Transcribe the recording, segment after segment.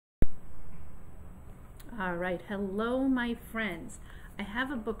All right, hello my friends. I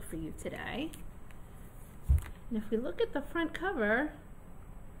have a book for you today. And if we look at the front cover,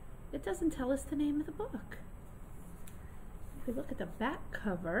 it doesn't tell us the name of the book. If we look at the back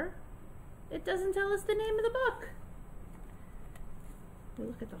cover, it doesn't tell us the name of the book. If we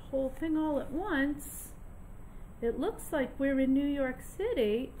look at the whole thing all at once, it looks like we're in New York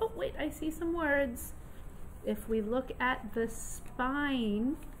City. Oh wait, I see some words. If we look at the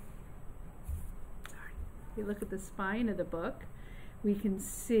spine, if we look at the spine of the book, we can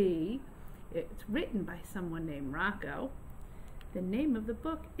see it's written by someone named Rocco. The name of the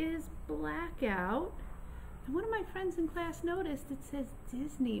book is Blackout. And one of my friends in class noticed it says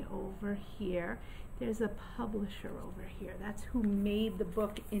Disney over here. There's a publisher over here. That's who made the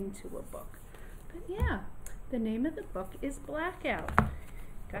book into a book. But yeah, the name of the book is Blackout.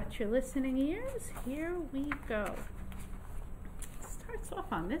 Got your listening ears? Here we go. It starts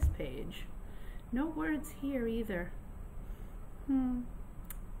off on this page. No words here either. Oh,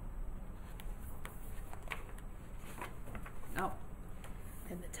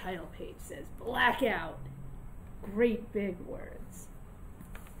 and the title page says Blackout. Great big words.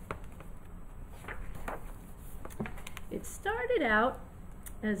 It started out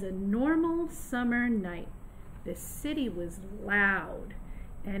as a normal summer night. The city was loud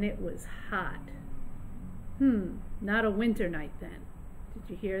and it was hot. Not a winter night then. Did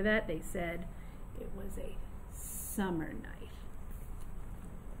you hear that? They said it was a summer night.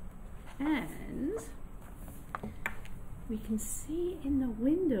 And we can see in the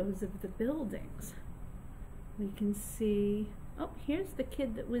windows of the buildings, we can see, oh, here's the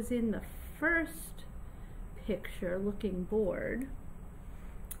kid that was in the first picture looking bored.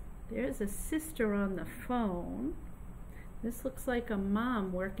 There's a sister on the phone. This looks like a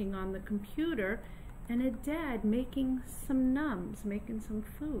mom working on the computer and a dad making some nums, making some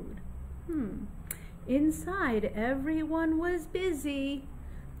food. Inside, everyone was busy.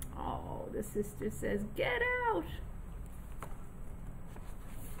 Oh, the sister says, "Get out."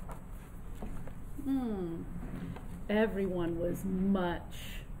 Everyone was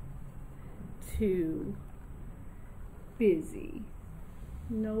much too busy.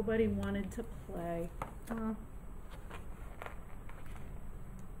 Nobody wanted to play.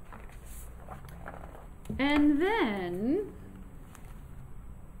 And then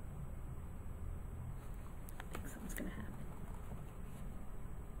I think something's going to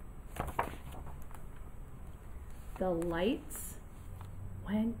happen. The lights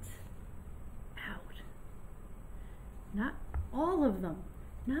went out. Not all of them.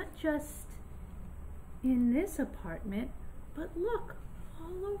 Not just in this apartment, but look,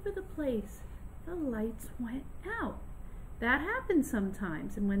 all over the place. The lights went out. That happens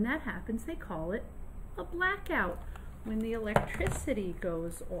sometimes, and when that happens, they call it a blackout, when the electricity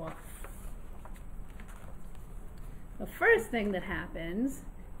goes off. The first thing that happens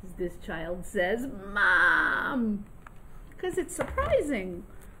is this child says, "Mom!" because it's surprising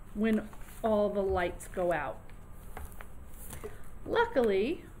when all the lights go out.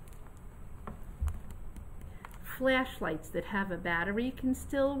 Luckily, flashlights that have a battery can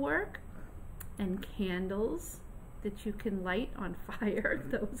still work, and candles that you can light on fire,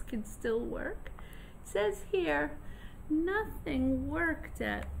 those can still work. It says here, nothing worked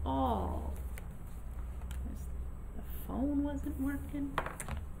at all. The phone wasn't working.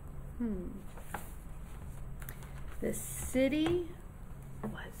 The city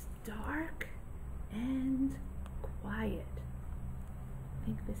was dark and quiet. I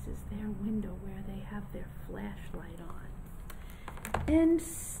think this is their window where they have their flashlight on. And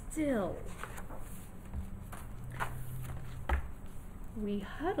still, we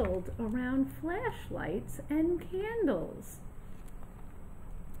huddled around flashlights and candles.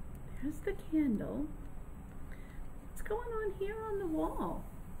 There's the candle. What's going on here on the wall?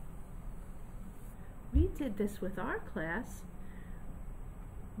 We did this with our class.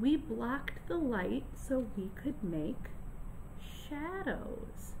 We blocked the light so we could make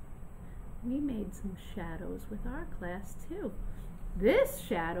shadows. We made some shadows with our class too. This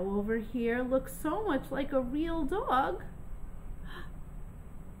shadow over here looks so much like a real dog.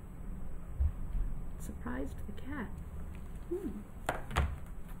 Surprised the cat.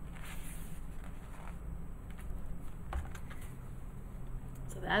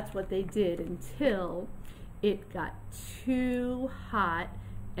 So that's what they did until it got too hot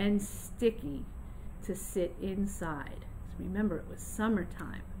and sticky to sit inside. So remember, it was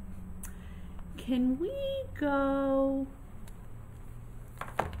summertime. Can we go?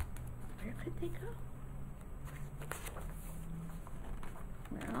 Where could they go?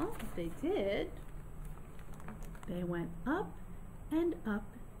 Well, if they did, they went up and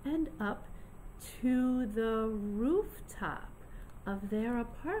up and up to the rooftop of their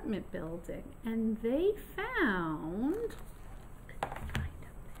apartment building, and they found,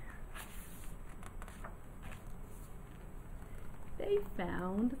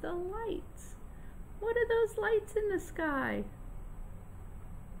 the lights. What are those lights in the sky?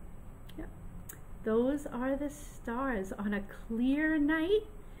 Yep. Those are the stars on a clear night,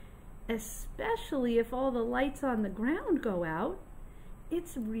 especially if all the lights on the ground go out.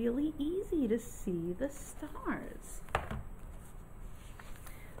 It's really easy to see the stars. I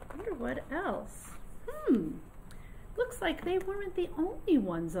wonder what else. Looks like they weren't the only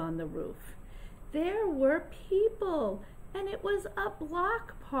ones on the roof. There were people, and it was a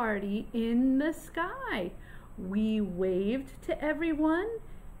block party in the sky. We waved to everyone,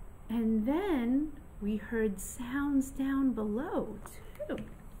 and then we heard sounds down below too.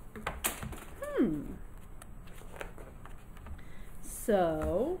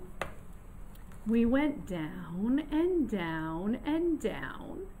 So we went down and down and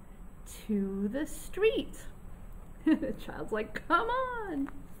down to the street. The child's like, come on.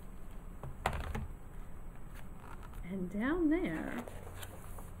 And down there,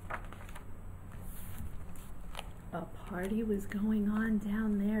 a party was going on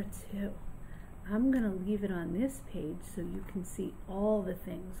down there too. I'm going to leave it on this page so you can see all the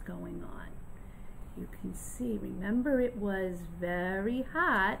things going on. You can see, remember, it was very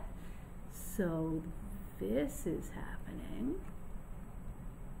hot, so this is happening.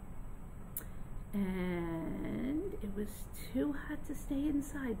 And it was too hot to stay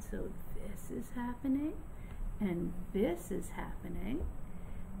inside, so this is happening, and this is happening,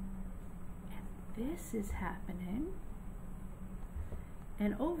 and this is happening.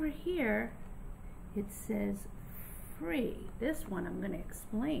 And over here, it says free. This one I'm going to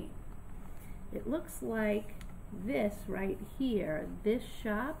explain. It looks like this right here, this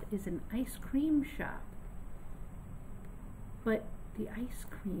shop is an ice cream shop. But the ice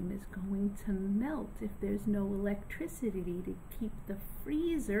cream is going to melt if there's no electricity to keep the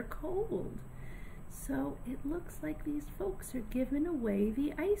freezer cold. So it looks like these folks are giving away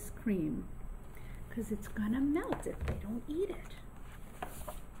the ice cream because it's going to melt if they don't eat it.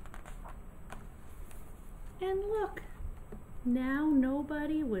 And look. Now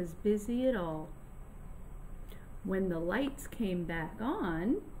nobody was busy at all. When the lights came back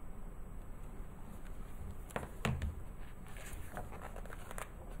on,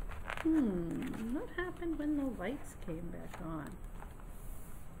 what happened when the lights came back on?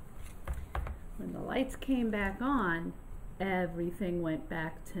 When the lights came back on, everything went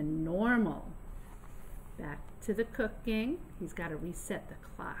back to normal. Back to the cooking. He's got to reset the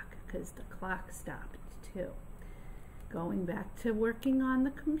clock because the clock stopped too. Going back to working on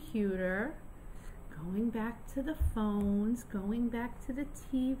the computer, going back to the phones, going back to the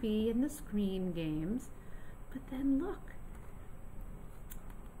TV and the screen games. But then look,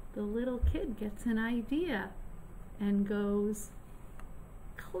 the little kid gets an idea and goes,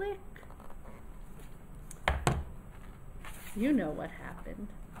 click. You know what happened.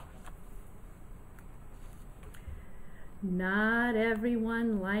 Not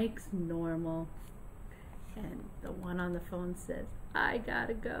everyone likes normal. And the one on the phone says, I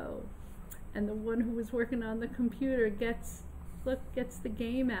gotta go. And the one who was working on the computer gets the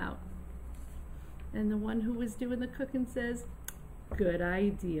game out. And the one who was doing the cooking says, good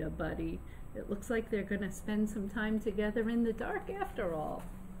idea, buddy. It looks like they're gonna spend some time together in the dark after all.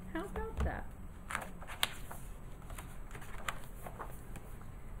 How about that?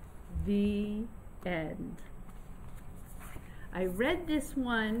 The end. I read this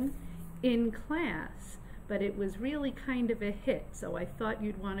one in class, but it was really kind of a hit, so I thought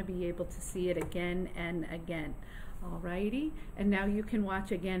you'd want to be able to see it again and again. Alrighty, and now you can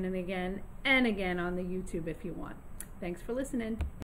watch again and again and again on the YouTube if you want. Thanks for listening.